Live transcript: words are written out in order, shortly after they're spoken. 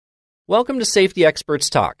Welcome to Safety Experts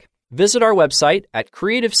Talk. Visit our website at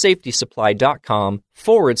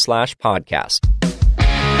creativesafetysupply.com/podcast.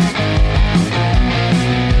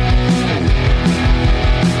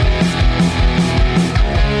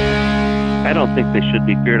 I don't think they should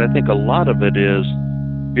be feared. I think a lot of it is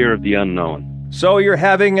fear of the unknown. So you're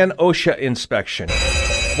having an OSHA inspection.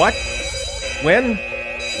 What? When?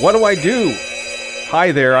 What do I do?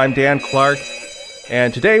 Hi there, I'm Dan Clark,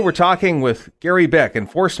 and today we're talking with Gary Beck,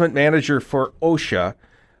 Enforcement Manager for OSHA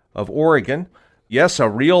of Oregon. Yes, a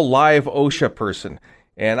real live OSHA person,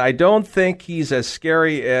 and I don't think he's as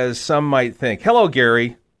scary as some might think. Hello,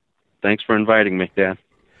 Gary. Thanks for inviting me, Dan.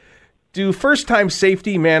 Do first-time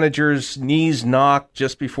safety managers' knees knock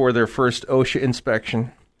just before their first OSHA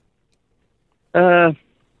inspection? I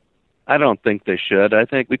don't think they should. I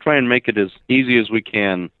think we try and make it as easy as we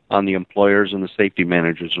can on the employers and the safety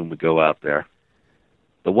managers when we go out there.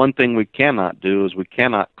 The one thing we cannot do is we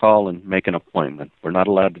cannot call and make an appointment. We're not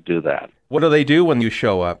allowed to do that. What do they do when you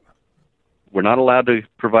show up? We're not allowed to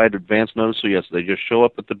provide advance notice, so yes, they just show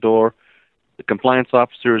up at the door. The compliance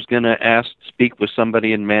officer is going to speak with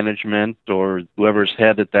somebody in management or whoever's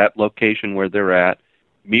head at that location where they're at,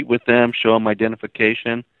 meet with them, show them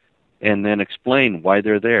identification, and then explain why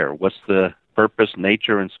they're there. What's the purpose,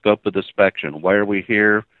 nature, and scope of the inspection? Why are we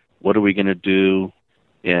here? What are we going to do?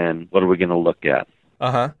 And what are we going to look at?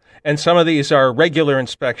 And some of these are regular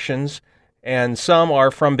inspections, and some are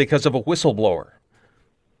because of a whistleblower.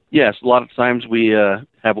 Yes, a lot of times we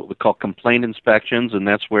have what we call complaint inspections, and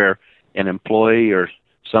that's where an employee or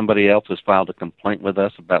somebody else has filed a complaint with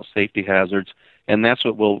us about safety hazards, and that's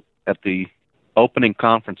what we'll, at the opening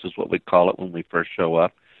conference is what we call it when we first show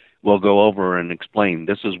up, we'll go over and explain,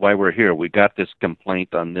 this is why we're here. We got this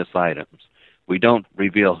complaint on this items. We don't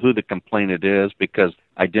reveal who the complainant is because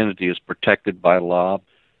identity is protected by law.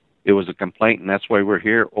 It was a complaint and that's why we're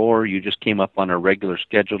here, or you just came up on our regular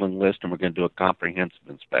scheduling list and we're going to do a comprehensive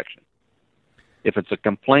inspection. If it's a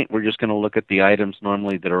complaint, we're just going to look at the items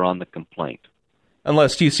normally that are on the complaint.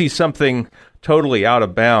 Unless you see something totally out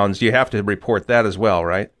of bounds, you have to report that as well,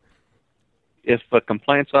 right? If a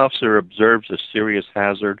compliance officer observes a serious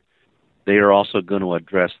hazard, they are also going to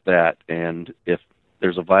address that, and if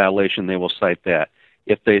there's a violation, they will cite that.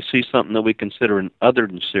 If they see something that we consider an other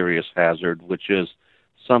than serious hazard, which is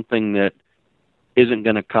something that isn't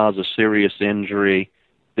going to cause a serious injury,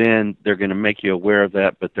 then they're going to make you aware of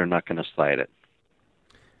that, but they're not going to cite it.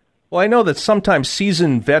 Well, I know that sometimes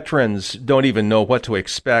seasoned veterans don't even know what to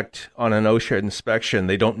expect on an OSHA inspection.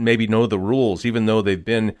 They don't maybe know the rules, even though they've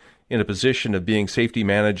been in a position of being safety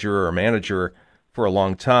manager or manager for a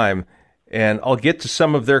long time. And I'll get to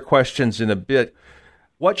some of their questions in a bit.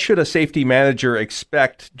 What should a safety manager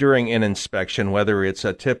expect during an inspection, whether it's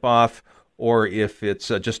a tip-off or if it's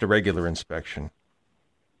just a regular inspection?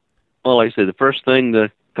 Well, like I say, the first thing,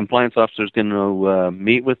 the compliance officer is going to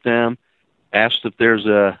meet with them, ask if there's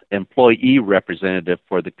a employee representative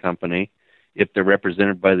for the company, if they're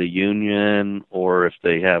represented by the union, or if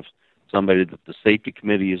they have somebody that the safety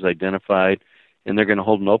committee has identified, and they're going to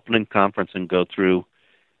hold an opening conference and go through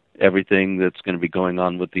everything that's going to be going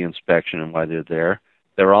on with the inspection and why they're there.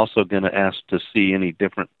 They're also going to ask to see any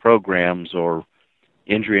different programs or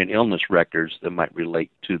injury and illness records that might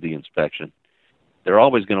relate to the inspection. They're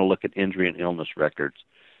always going to look at injury and illness records,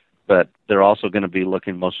 but they're also going to be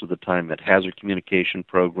looking most of the time at hazard communication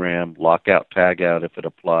program, lockout, tagout if it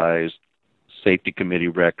applies, safety committee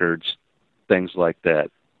records, things like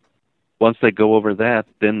that. Once they go over that,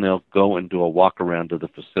 then they'll go and do a walk around of the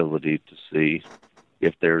facility to see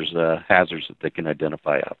if there's hazards that they can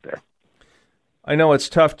identify out there. I know it's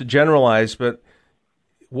tough to generalize, but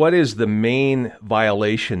what is the main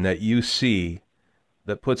violation that you see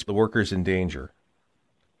that puts the workers in danger?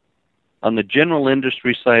 On the general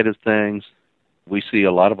industry side of things, we see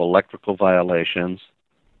a lot of electrical violations,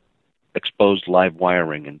 exposed live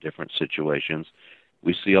wiring in different situations.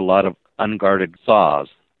 We see a lot of unguarded saws,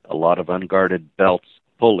 a lot of unguarded belts,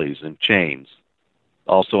 pulleys, and chains.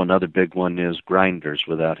 Also, another big one is grinders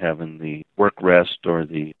without having the work rest or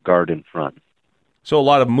the guard in front. So a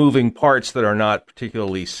lot of moving parts that are not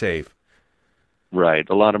particularly safe. Right.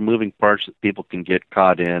 A lot of moving parts that people can get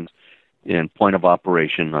caught in point of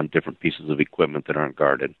operation on different pieces of equipment that aren't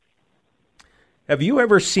guarded. Have you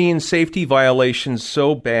ever seen safety violations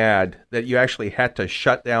so bad that you actually had to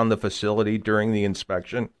shut down the facility during the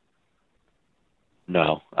inspection?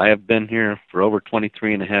 No. I have been here for over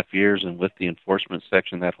 23 and a half years and with the enforcement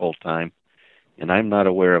section that whole time, and I'm not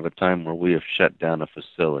aware of a time where we have shut down a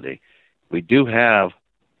facility. We do have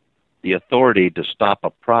the authority to stop a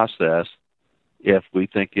process if we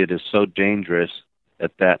think it is so dangerous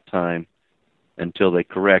at that time until they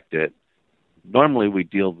correct it. Normally we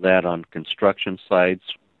deal with that on construction sites.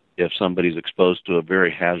 If somebody's exposed to a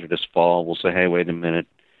very hazardous fall, we'll say, hey, wait a minute,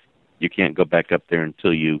 you can't go back up there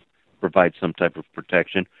until you provide some type of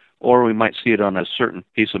protection. Or we might see it on a certain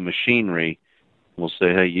piece of machinery. We'll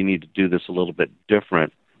say, hey, you need to do this a little bit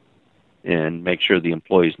different and make sure the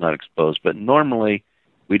employee's not exposed. But normally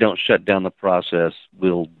we don't shut down the process.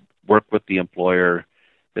 We'll work with the employer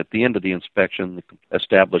at the end of the inspection,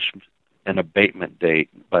 establish an abatement date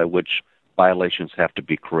by which violations have to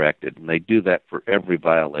be corrected. And they do that for every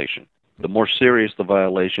violation. The more serious the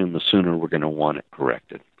violation, the sooner we're going to want it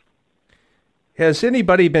corrected. Has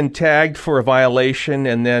anybody been tagged for a violation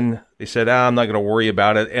and then they said, I'm not going to worry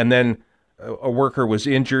about it, and then a worker was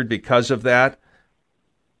injured because of that?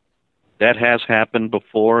 That has happened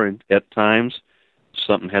before at times.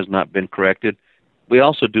 Something has not been corrected. We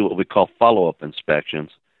also do what we call follow-up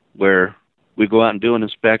inspections, where we go out and do an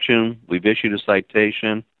inspection, we've issued a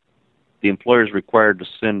citation, the employer is required to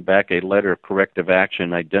send back a letter of corrective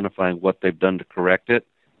action identifying what they've done to correct it.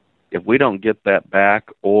 If we don't get that back,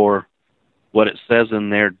 or what it says in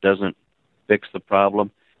there doesn't fix the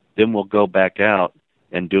problem, then we'll go back out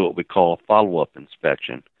and do what we call a follow-up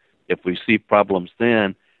inspection. If we see problems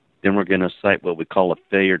then we're going to cite what we call a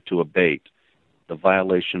failure to abate. The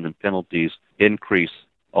violation and penalties increase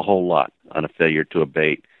a whole lot on a failure to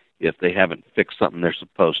abate if they haven't fixed something they're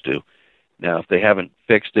supposed to. Now, if they haven't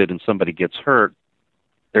fixed it and somebody gets hurt,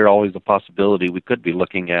 there's always a possibility we could be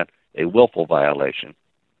looking at a willful violation,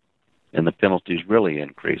 and the penalties really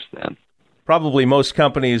increase then. Probably most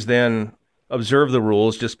companies then observe the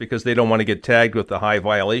rules just because they don't want to get tagged with the high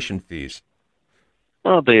violation fees.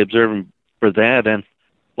 Well, they observe them for that, and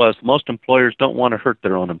plus most employers don't want to hurt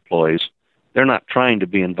their own employees. They're not trying to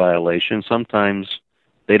be in violation. Sometimes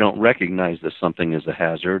they don't recognize that something is a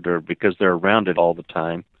hazard, or because they're around it all the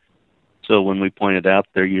time. So when we point it out,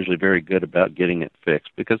 they're usually very good about getting it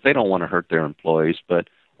fixed because they don't want to hurt their employees. But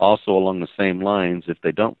also along the same lines, if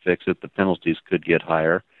they don't fix it, the penalties could get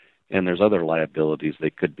higher, and there's other liabilities they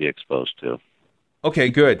could be exposed to. Okay,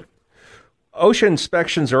 good. OSHA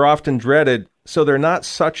inspections are often dreaded, so they're not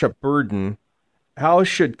such a burden. How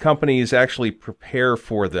should companies actually prepare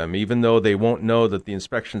for them, even though they won't know that the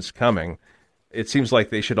inspection's coming? It seems like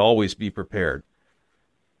they should always be prepared.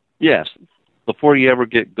 Yes. Before you ever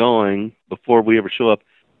get going, before we ever show up,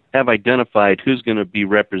 have identified who's going to be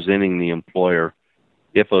representing the employer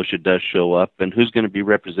if OSHA does show up, and who's going to be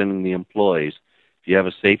representing the employees. If you have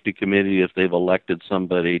a safety committee, if they've elected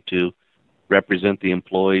somebody to represent the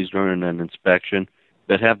employees during an inspection,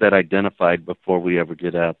 but have that identified before we ever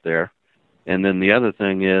get out there. And then the other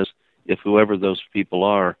thing is, if whoever those people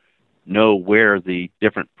are, know where the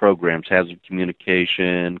different programs, hazard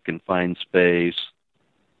communication, confined space,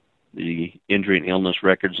 the injury and illness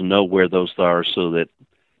records, know where those are so that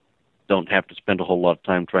don't have to spend a whole lot of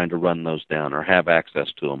time trying to run those down, or have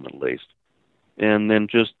access to them at least. And then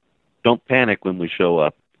just don't panic when we show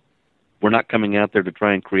up. We're not coming out there to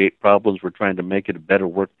try and create problems. We're trying to make it a better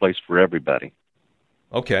workplace for everybody.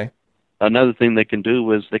 Okay. Another thing they can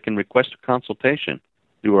do is they can request a consultation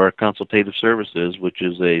through our consultative services, which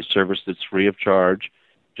is a service that's free of charge.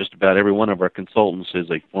 Just about every one of our consultants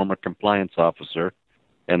is a former compliance officer,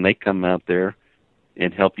 and they come out there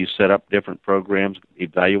and help you set up different programs,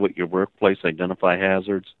 evaluate your workplace, identify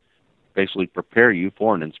hazards, basically prepare you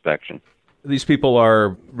for an inspection. These people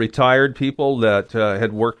are retired people that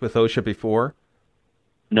had worked with OSHA before?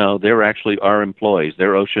 No, they're actually our employees.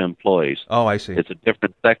 They're OSHA employees. Oh, I see. It's a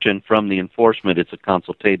different section from the enforcement. It's a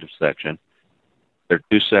consultative section. They're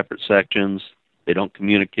two separate sections. They don't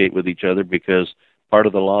communicate with each other because part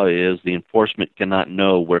of the law is the enforcement cannot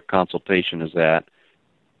know where consultation is at,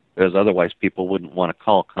 because otherwise people wouldn't want to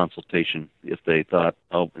call consultation if they thought,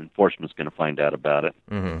 oh, enforcement's going to find out about it.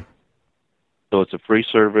 Mm-hmm. So it's a free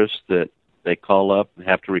service that they call up and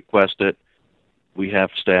have to request it. We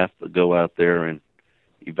have staff that go out there and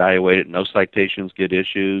evaluate it. No citations get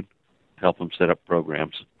issued. Help them set up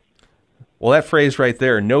programs. Well, that phrase right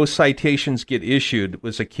there, no citations get issued,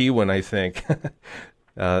 was a key one, I think.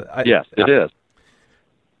 Yes, it is.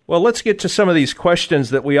 Well, let's get to some of these questions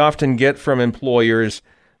that we often get from employers.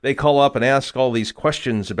 They call up and ask all these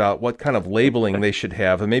questions about what kind of labeling they should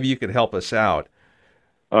have, and maybe you could help us out.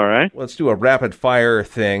 All right. Let's do a rapid-fire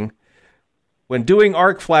thing. When doing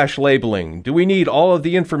arc flash labeling, do we need all of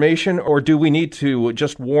the information, or do we need to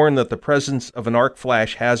just warn that the presence of an arc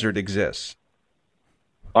flash hazard exists?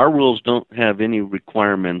 Our rules don't have any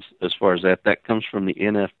requirements as far as that. That comes from the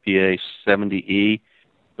NFPA 70E.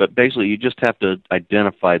 But basically, you just have to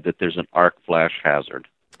identify that there's an arc flash hazard.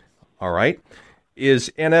 All right.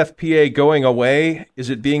 Is NFPA going away? Is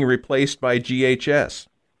it being replaced by GHS?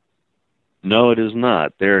 No, it is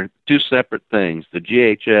not. They're two separate things. The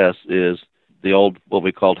GHS is the old, what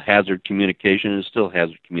we called hazard communication. It's still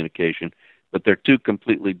hazard communication, but they're two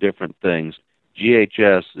completely different things.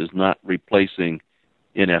 GHS is not replacing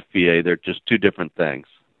NFPA. They're just two different things.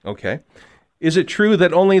 Okay. Is it true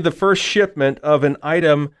that only the first shipment of an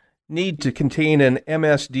item need to contain an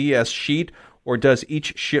MSDS sheet, or does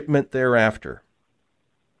each shipment thereafter?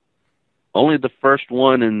 Only the first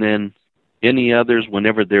one, and then any others,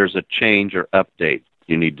 whenever there's a change or update,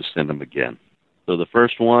 you need to send them again. So the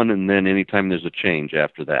first one, and then anytime there's a change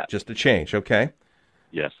after that. Just a change, okay.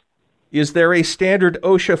 Yes. Is there a standard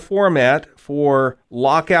OSHA format for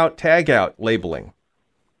lockout, tagout labeling?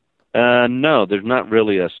 No, there's not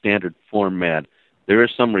really a standard format. There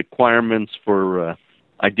is some requirements for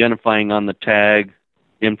identifying on the tag,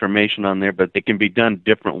 information on there, but it can be done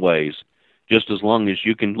different ways. Just as long as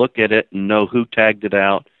you can look at it and know who tagged it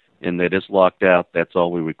out and that it's locked out, that's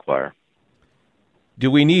all we require.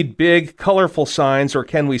 Do we need big, colorful signs, or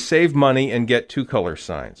can we save money and get two-color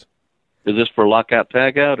signs? Is this for lockout,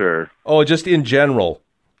 tagout, or? Oh, just in general.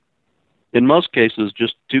 In most cases,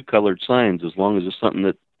 just two-colored signs, as long as it's something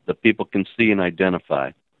that the people can see and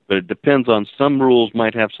identify. But it depends on, some rules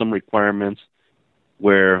might have some requirements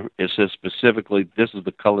where it says specifically this is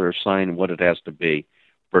the color of sign and what it has to be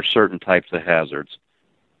for certain types of hazards.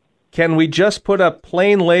 Can we just put up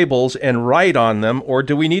plain labels and write on them, or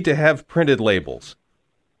do we need to have printed labels?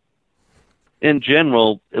 In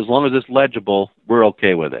general, as long as it's legible, we're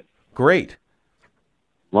okay with it. Great.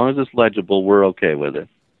 As long as it's legible, we're okay with it.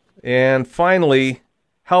 And finally,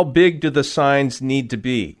 how big do the signs need to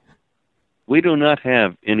be? We do not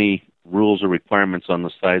have any rules or requirements on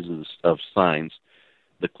the sizes of signs.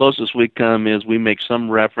 The closest we come is we make some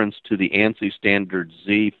reference to the ANSI standard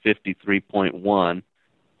Z53.1,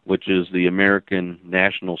 which is the American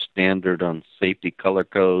National Standard on Safety Color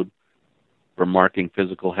Code for marking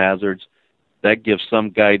physical hazards. That gives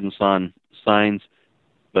some guidance on signs,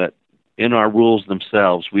 but in our rules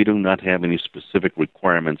themselves, we do not have any specific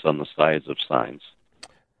requirements on the size of signs.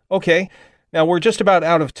 Okay. Now, we're just about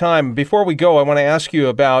out of time. Before we go, I want to ask you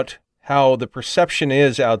about how the perception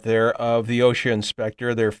is out there of the OSHA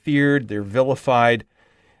inspector. They're feared, they're vilified.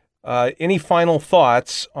 Any final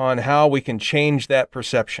thoughts on how we can change that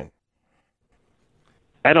perception?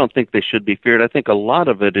 I don't think they should be feared. I think a lot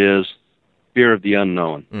of it is fear of the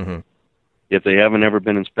unknown. Mm-hmm. If they haven't ever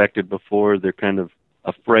been inspected before, they're kind of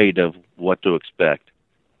afraid of what to expect.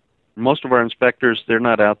 Most of our inspectors, they're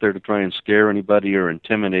not out there to try and scare anybody or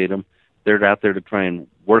intimidate them. They're out there to try and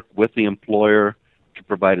work with the employer to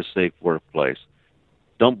provide a safe workplace.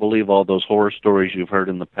 Don't believe all those horror stories you've heard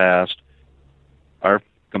in the past. Our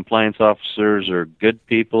compliance officers are good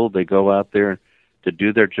people. They go out there to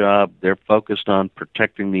do their job. They're focused on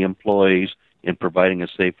protecting the employees and providing a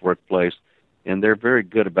safe workplace. And they're very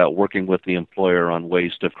good about working with the employer on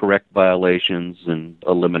ways to correct violations and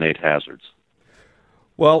eliminate hazards.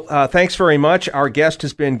 Well, thanks very much. Our guest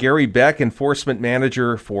has been Gary Beck, Enforcement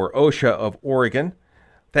Manager for OSHA of Oregon.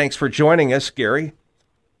 Thanks for joining us, Gary.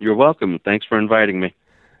 You're welcome. Thanks for inviting me.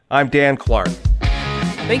 I'm Dan Clark.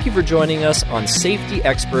 Thank you for joining us on Safety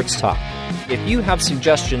Experts Talk. If you have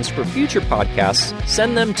suggestions for future podcasts,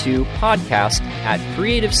 send them to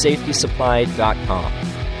podcast@creativesafetysupply.com.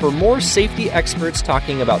 For more safety experts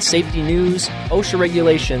talking about safety news, OSHA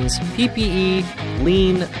regulations, PPE,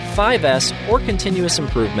 Lean, 5S, or continuous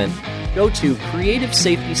improvement, go to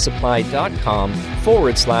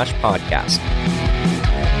creativesafetysupply.com/podcast.